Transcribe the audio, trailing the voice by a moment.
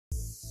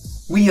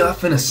We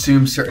often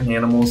assume certain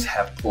animals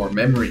have poor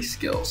memory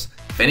skills.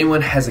 If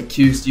anyone has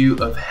accused you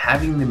of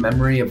having the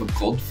memory of a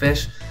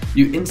goldfish,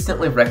 you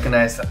instantly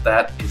recognize that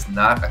that is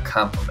not a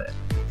compliment.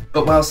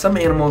 But while some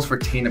animals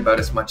retain about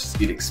as much as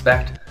you'd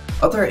expect,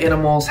 other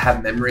animals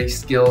have memory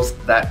skills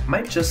that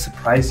might just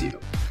surprise you.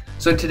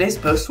 So in today's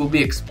post, we'll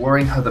be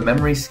exploring how the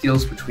memory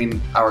skills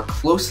between our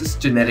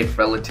closest genetic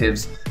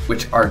relatives,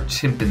 which are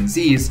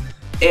chimpanzees,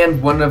 and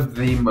one of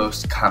the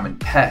most common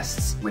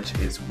pests, which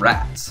is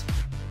rats.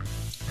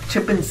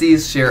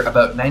 Chimpanzees share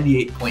about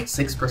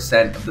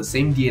 98.6% of the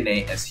same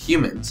DNA as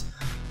humans,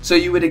 so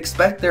you would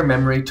expect their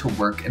memory to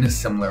work in a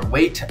similar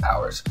way to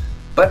ours.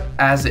 But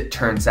as it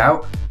turns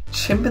out,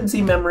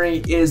 chimpanzee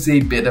memory is a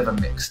bit of a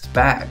mixed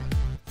bag.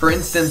 For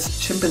instance,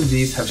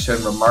 chimpanzees have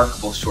shown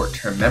remarkable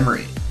short-term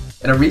memory.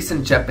 In a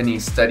recent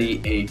Japanese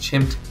study, a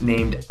chimp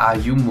named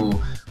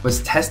Ayumu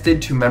was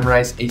tested to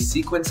memorize a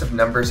sequence of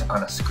numbers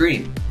on a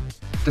screen.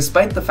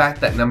 Despite the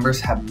fact that numbers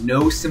have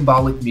no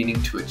symbolic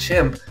meaning to a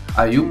chimp,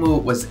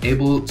 Ayumu was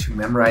able to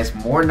memorize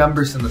more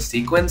numbers in the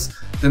sequence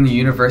than the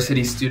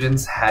university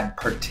students had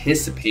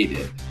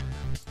participated.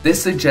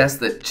 This suggests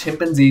that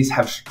chimpanzees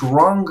have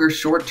stronger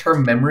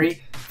short-term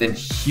memory than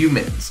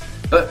humans.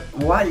 But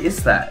why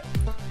is that?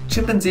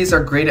 Chimpanzees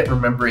are great at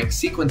remembering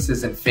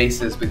sequences and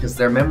faces because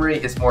their memory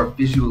is more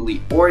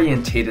visually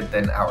orientated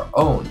than our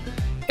own.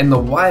 In the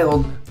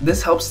wild,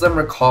 this helps them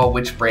recall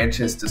which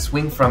branches to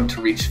swing from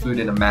to reach food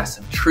in a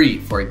massive tree,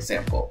 for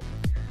example.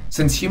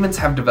 Since humans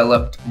have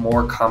developed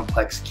more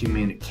complex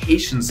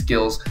communication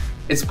skills,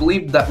 it's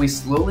believed that we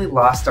slowly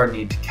lost our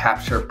need to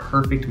capture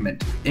perfect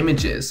mental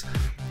images.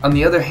 On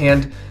the other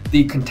hand,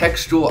 the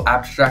contextual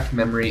abstract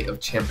memory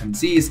of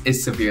chimpanzees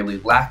is severely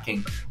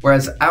lacking,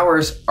 whereas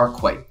ours are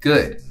quite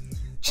good.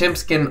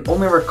 Chimps can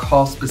only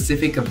recall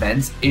specific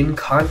events in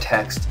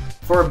context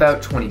for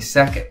about 20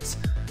 seconds.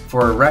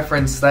 For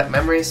reference, that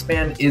memory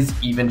span is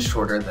even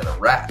shorter than a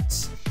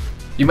rat's.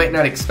 You might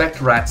not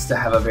expect rats to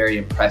have a very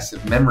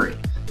impressive memory,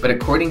 but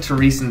according to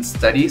recent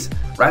studies,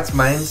 rats'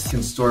 minds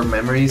can store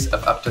memories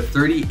of up to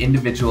 30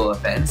 individual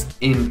events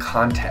in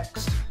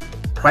context.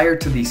 Prior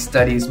to these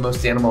studies,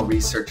 most animal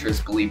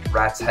researchers believed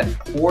rats had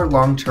poor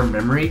long-term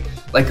memory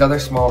like other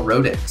small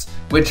rodents,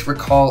 which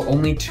recall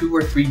only 2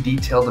 or 3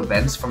 detailed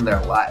events from their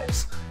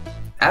lives.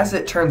 As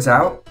it turns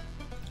out,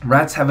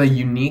 rats have a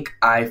unique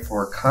eye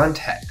for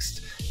context.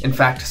 In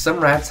fact,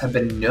 some rats have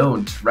been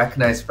known to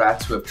recognize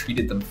rats who have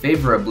treated them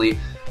favorably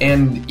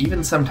and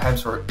even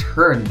sometimes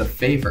return the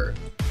favor.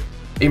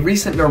 A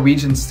recent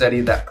Norwegian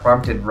study that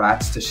prompted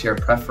rats to share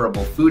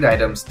preferable food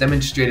items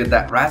demonstrated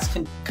that rats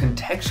can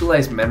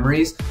contextualize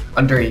memories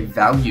under a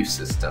value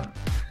system.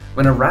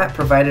 When a rat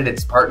provided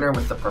its partner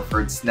with the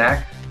preferred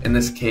snack, in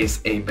this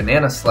case a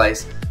banana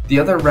slice, the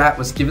other rat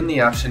was given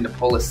the option to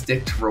pull a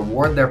stick to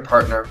reward their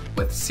partner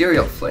with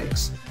cereal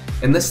flakes.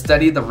 In this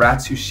study, the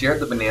rats who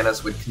shared the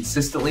bananas would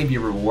consistently be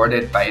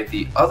rewarded by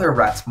the other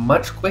rats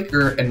much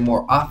quicker and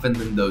more often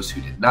than those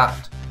who did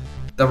not.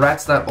 The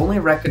rats not only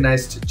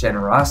recognized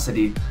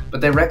generosity,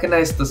 but they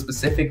recognized the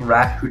specific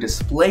rat who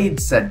displayed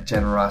said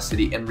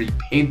generosity and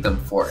repaid them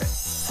for it.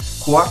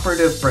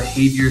 Cooperative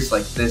behaviors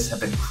like this have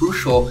been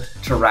crucial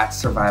to rats'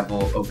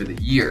 survival over the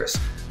years.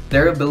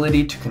 Their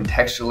ability to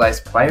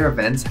contextualize prior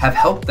events have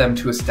helped them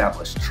to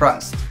establish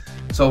trust.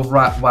 So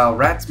while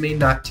rats may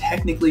not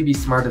technically be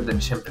smarter than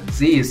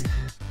chimpanzees,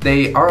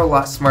 they are a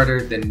lot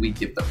smarter than we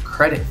give them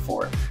credit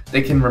for.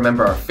 They can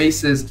remember our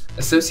faces,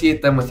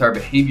 associate them with our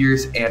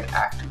behaviors, and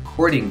act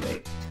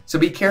accordingly. So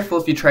be careful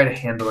if you try to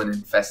handle an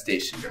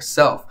infestation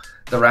yourself.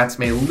 The rats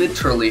may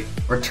literally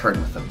return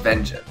with a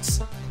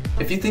vengeance.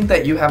 If you think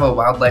that you have a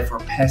wildlife or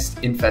pest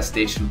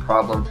infestation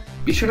problem,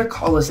 be sure to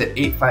call us at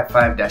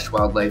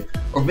 855-WILDLIFE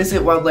or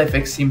visit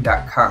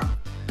wildlifeexteam.com.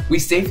 We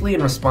safely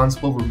and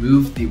responsibly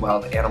remove the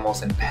wild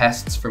animals and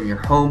pests from your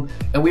home,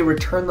 and we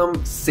return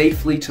them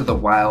safely to the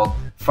wild,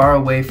 far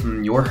away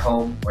from your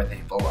home where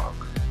they belong.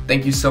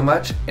 Thank you so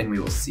much, and we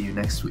will see you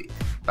next week.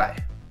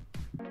 Bye.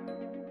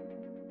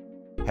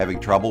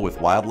 Having trouble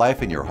with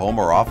wildlife in your home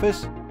or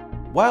office?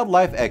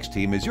 Wildlife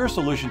X-Team is your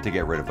solution to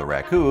get rid of the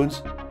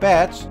raccoons,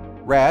 bats,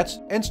 rats,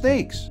 and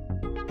snakes.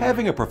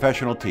 Having a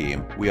professional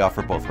team, we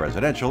offer both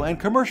residential and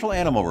commercial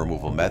animal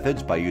removal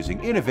methods by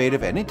using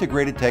innovative and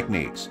integrated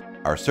techniques.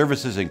 Our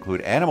services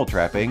include animal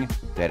trapping,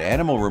 dead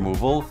animal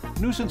removal,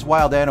 nuisance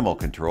wild animal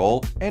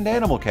control, and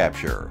animal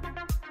capture.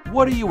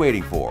 What are you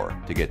waiting for?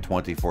 To get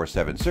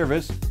 24/7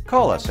 service,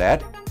 call us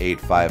at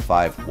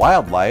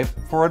 855-WILDLIFE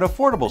for an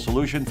affordable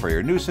solution for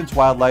your nuisance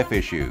wildlife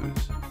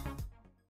issues.